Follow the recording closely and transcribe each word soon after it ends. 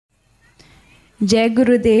Jai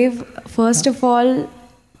Gurudev, first of all,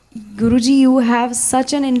 Guruji, you have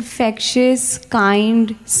such an infectious,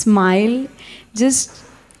 kind smile. Just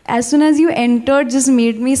as soon as you entered, just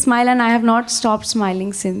made me smile, and I have not stopped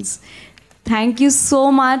smiling since. Thank you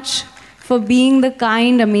so much for being the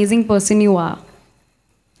kind, amazing person you are.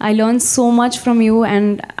 I learned so much from you,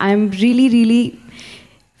 and I'm really, really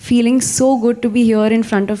feeling so good to be here in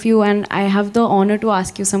front of you, and I have the honor to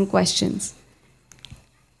ask you some questions.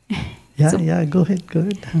 Yeah, go ahead.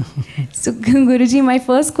 So, Guruji, my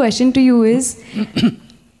first question to you is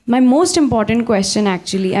my most important question,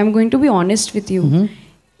 actually. I'm going to be honest with you.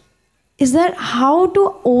 Is that how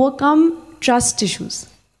to overcome trust issues?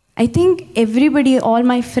 I think everybody, all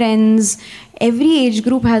my friends, every age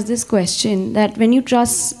group has this question that when you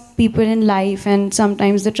trust people in life and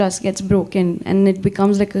sometimes the trust gets broken and it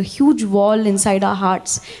becomes like a huge wall inside our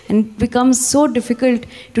hearts and it becomes so difficult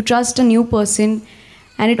to trust a new person.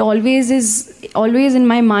 And it always in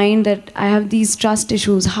my mind that I have these trust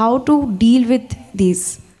issues. How to deal with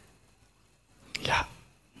these? Yeah.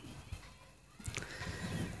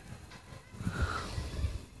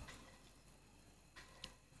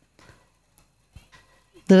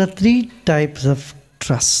 There are three types of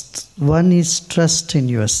trust. One is trust in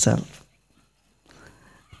yourself.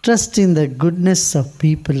 Trust in the goodness of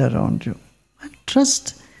people around you. And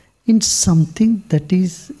trust in something that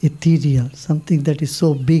is ethereal, something that is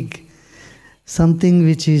so big, something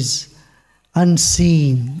which is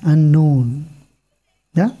unseen, unknown.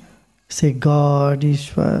 Yeah? Say God,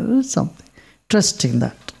 Ishwar, something. Trust in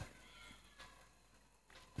that.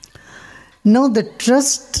 Now the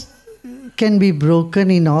trust can be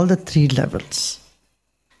broken in all the three levels.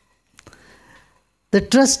 The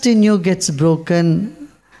trust in you gets broken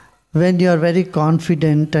when you are very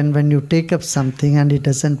confident and when you take up something and it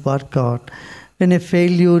doesn't work out. When a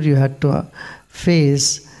failure you had to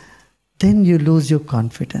face, then you lose your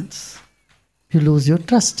confidence. You lose your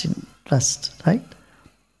trust, right?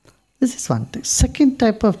 This is one thing. Second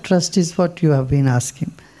type of trust is what you have been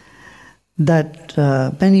asking. That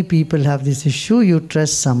many people have this issue. You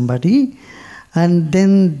trust somebody and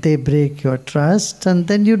then they break your trust and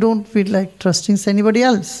then you don't feel like trusting anybody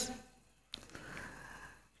else.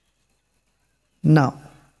 Now,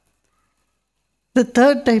 the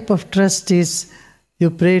third type of trust is you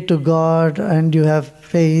pray to God and you have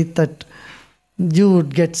faith that you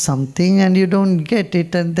would get something and you don't get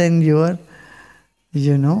it, and then your,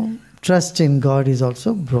 trust in God is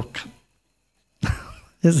also broken.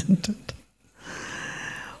 Isn't it?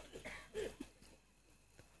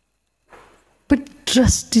 But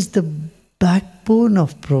trust is the backbone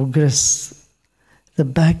of progress, the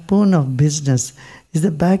backbone of business, is the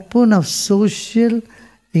backbone of social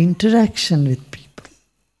interaction with people.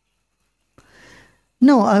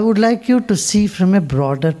 Now, I would like you to see from a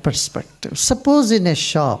broader perspective. Suppose in a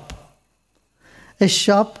shop, a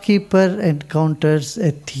shopkeeper encounters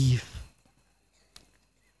a thief.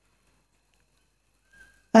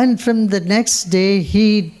 And from the next day,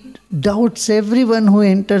 he doubts everyone who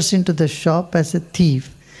enters into the shop as a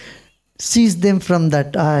thief, sees them from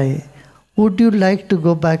that eye. Would you like to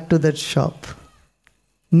go back to that shop?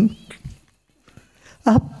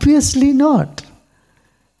 Obviously not.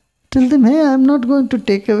 Tell them, hey, I'm not going to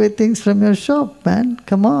take away things from your shop, man.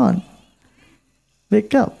 Come on.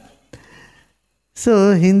 Wake up.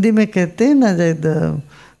 So, Hindi में कहते हैं ना,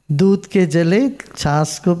 दूध के जले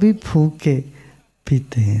छाछ को भी फूके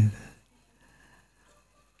पीते हैं.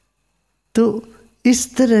 तो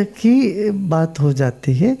इस तरह की बात हो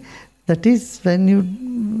जाती है. That is when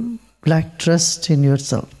you lack trust in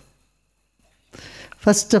yourself.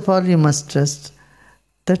 First of all, you must trust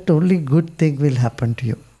that only good thing will happen to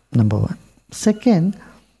you. Number one. Second,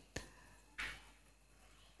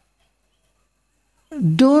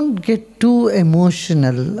 don't get too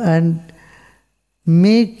emotional and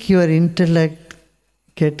make your intellect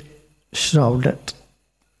get shrouded.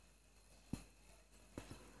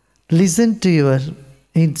 Listen to your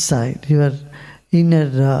inside, your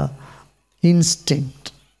inner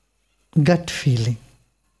instinct, gut feeling.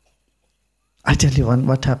 I tell you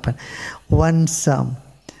what happened. Once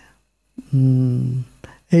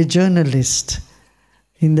a journalist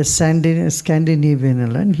in the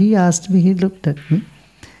Scandinavian land, he looked at me,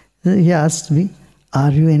 he asked me,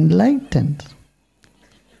 are you enlightened?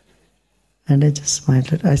 And I just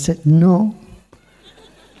smiled. I said, no.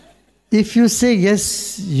 If you say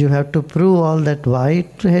yes, you have to prove all that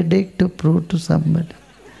white headache to prove to somebody.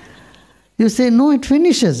 You say, no, it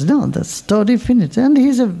finishes. No, the story finished. And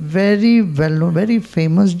he's a very well-known, very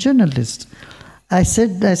famous journalist. I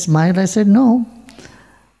smiled, I said, no.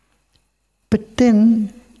 But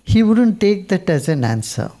then he wouldn't take that as an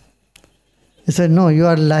answer. He said, no, you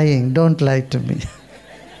are lying. Don't lie to me.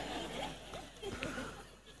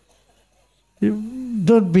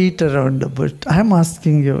 Don't beat around the bush. I'm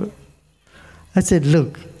asking you. I said,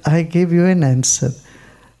 look, I gave you an answer.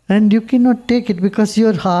 And you cannot take it because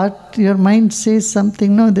your heart, your mind says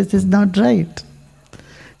something, no, this is not right.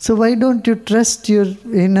 So why don't you trust your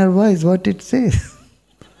inner voice, what it says?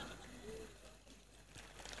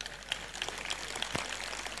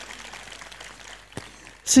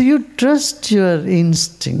 So you trust your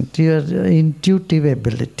instinct, your intuitive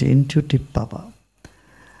ability, intuitive power,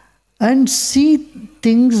 and see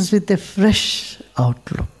things with a fresh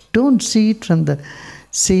outlook. Don't see it from the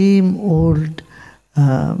same old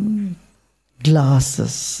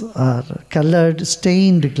glasses or colored,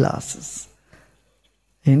 stained glasses.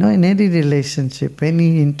 You know, in any relationship,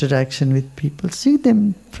 any interaction with people, see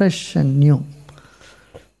them fresh and new.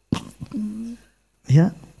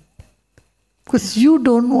 Yeah? Because you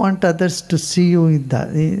don't want others to see you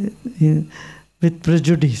with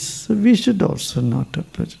prejudice. So we should also not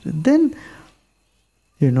have prejudice. Then,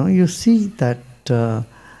 you see that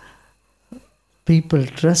people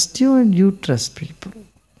trust you and you trust people.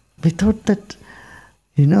 Without that,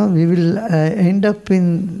 we will end up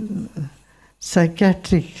in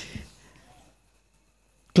psychiatric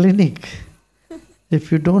clinic.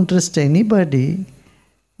 If you don't trust anybody,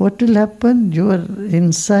 what will happen? Your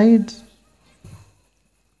inside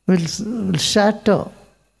will shatter.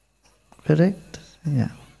 Correct? Yeah.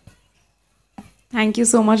 Thank you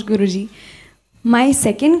so much, Guruji. My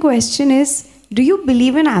second question is, do you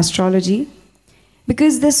believe in astrology?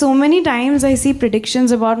 Because there's so many times I see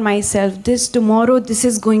predictions about myself. Tomorrow this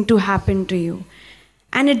is going to happen to you.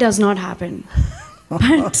 And it does not happen.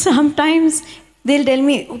 But sometimes they'll tell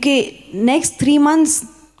me, okay, next 3 months,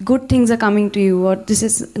 good things are coming to you, or this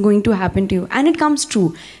is going to happen to you. And it comes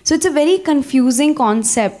true. So it's a very confusing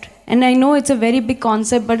concept. And I know it's a very big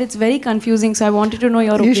concept, but it's very confusing. So I wanted to know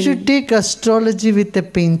your opinion. You should take astrology with a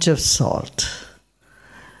pinch of salt.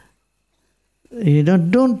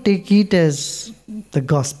 Don't take it as the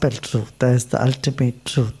gospel truth, as the ultimate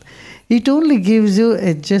truth. It only gives you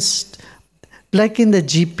like in the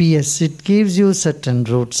GPS, it gives you certain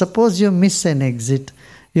route. Suppose you miss an exit,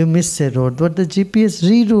 you miss a road, but the GPS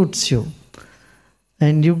reroutes you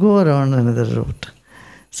and you go around another route.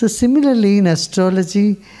 So similarly in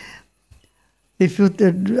astrology,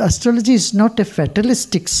 astrology is not a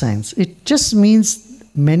fatalistic science. It just means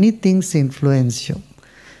many things influence you.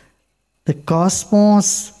 The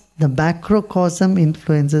cosmos, the macrocosm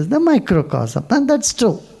influences the microcosm, and that's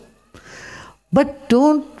true. But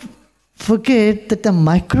don't forget that the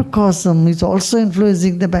microcosm is also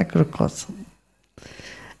influencing the macrocosm.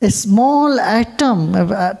 A small atom,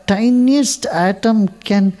 a tiniest atom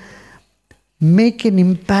can make an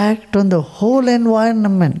impact on the whole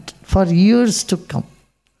environment for years to come.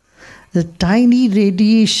 The tiny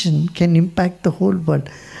radiation can impact the whole world.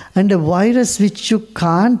 And a virus which you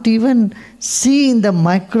can't even see in the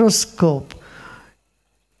microscope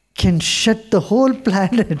can shut the whole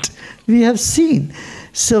planet. We have seen.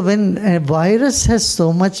 So when a virus has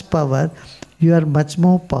so much power, you are much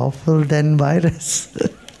more powerful than virus.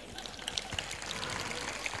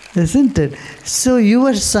 Isn't it? So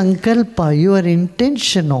your sankalpa, your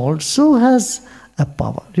intention also has a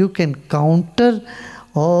power. You can counter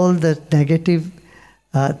all the negative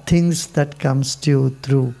things that comes to you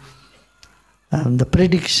through the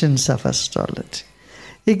predictions of astrology.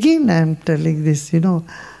 Again, I am telling this,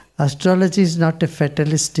 astrology is not a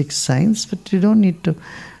fatalistic science, but you don't need to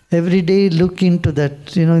every day look into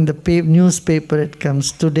that. In the newspaper it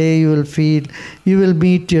comes, today you will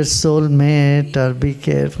meet your soulmate, or be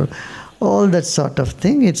careful. All that sort of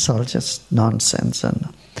thing, it's all just nonsense. And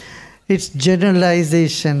it's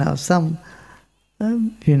generalization of some,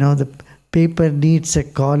 the paper needs a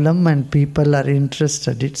column and people are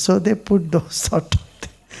interested in it, so they put those sort of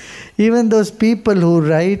things. Even those people who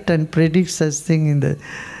write and predict such thing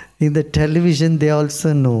in the television, they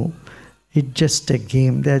also know it's just a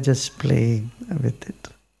game. They're just playing with it.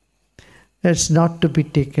 It's not to be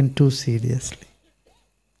taken too seriously.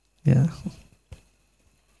 Yeah.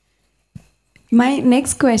 My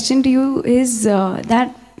next question to you is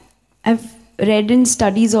that I've read in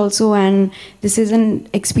studies also, and this is an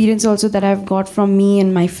experience also that I've got from me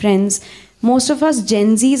and my friends. Most of us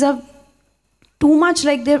Gen Zs are too much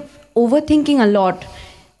like they're overthinking a lot.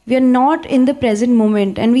 We are not in the present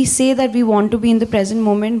moment, and we say that we want to be in the present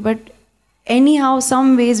moment, but anyhow,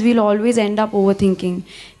 some ways we'll always end up overthinking.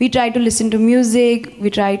 We try to listen to music,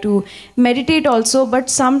 we try to meditate also,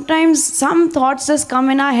 but sometimes some thoughts just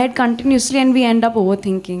come in our head continuously and we end up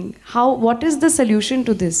overthinking. What is the solution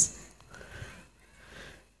to this?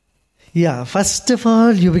 Yeah, first of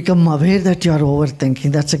all, you become aware that you are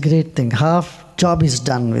overthinking. That's a great thing. Half job is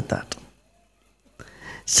done with that.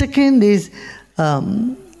 Second is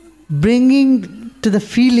bringing to the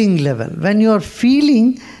feeling level. When you are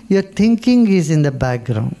feeling, your thinking is in the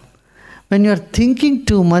background. When you are thinking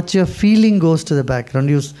too much, your feeling goes to the background.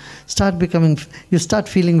 You start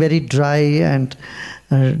feeling very dry, and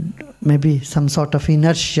maybe some sort of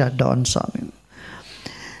inertia dawns on you.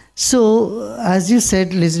 So, as you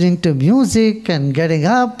said, listening to music and getting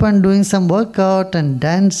up and doing some workout and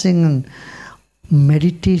dancing and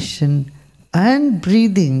meditation and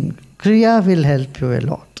breathing, Kriya will help you a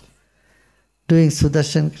lot. Doing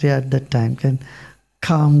Sudarshan Kriya at that time can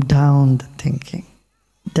calm down the thinking.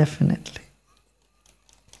 Definitely.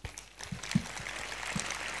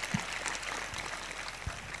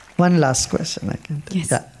 One last question I can take.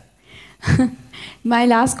 Yes. Yeah. My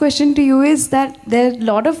last question to you is that there are a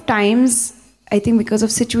lot of times, I think because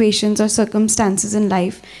of situations or circumstances in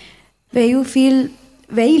life, where you feel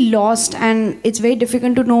very lost and it's very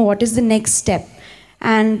difficult to know what is the next step.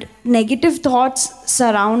 And negative thoughts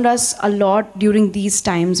surround us a lot during these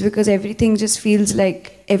times because everything just feels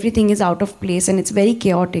like everything is out of place and it's very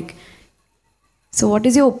chaotic. So what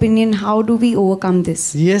is your opinion? How do we overcome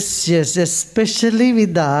this? Yes, especially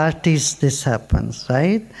with the artists this happens,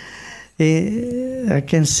 right? I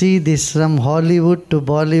can see this from Hollywood to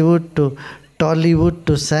Bollywood to Tollywood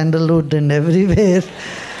to Sandalwood and everywhere.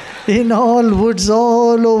 In all woods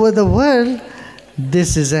all over the world,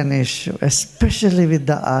 this is an issue, especially with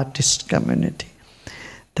the artist community.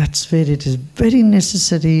 That's where it is very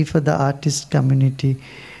necessary for the artist community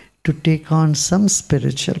to take on some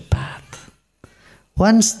spiritual path.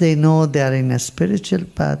 Once they know they are in a spiritual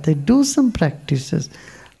path, they do some practices,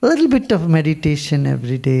 a little bit of meditation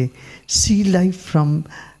every day, see life from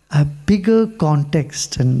a bigger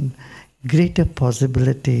context and greater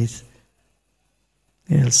possibilities.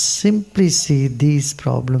 You'll simply see these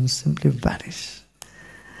problems simply vanish.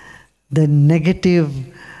 The negative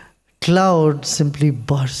cloud simply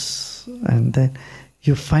bursts, and then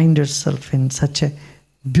you find yourself in such a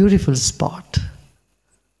beautiful spot.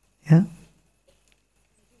 Yeah?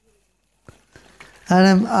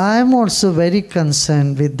 And I'm also very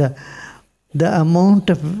concerned with the amount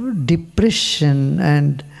of depression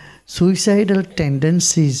and suicidal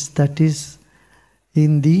tendencies that is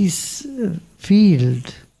in this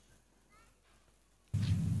field.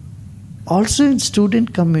 Also in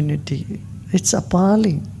student community, it's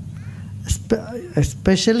appalling.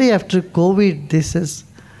 Especially after COVID, this has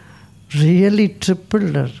really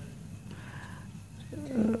tripled.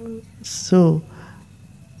 So,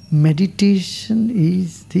 meditation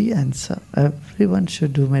is the answer. Everyone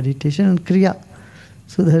should do meditation and Kriya.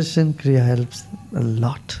 Sudarshan Kriya helps a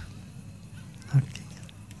lot.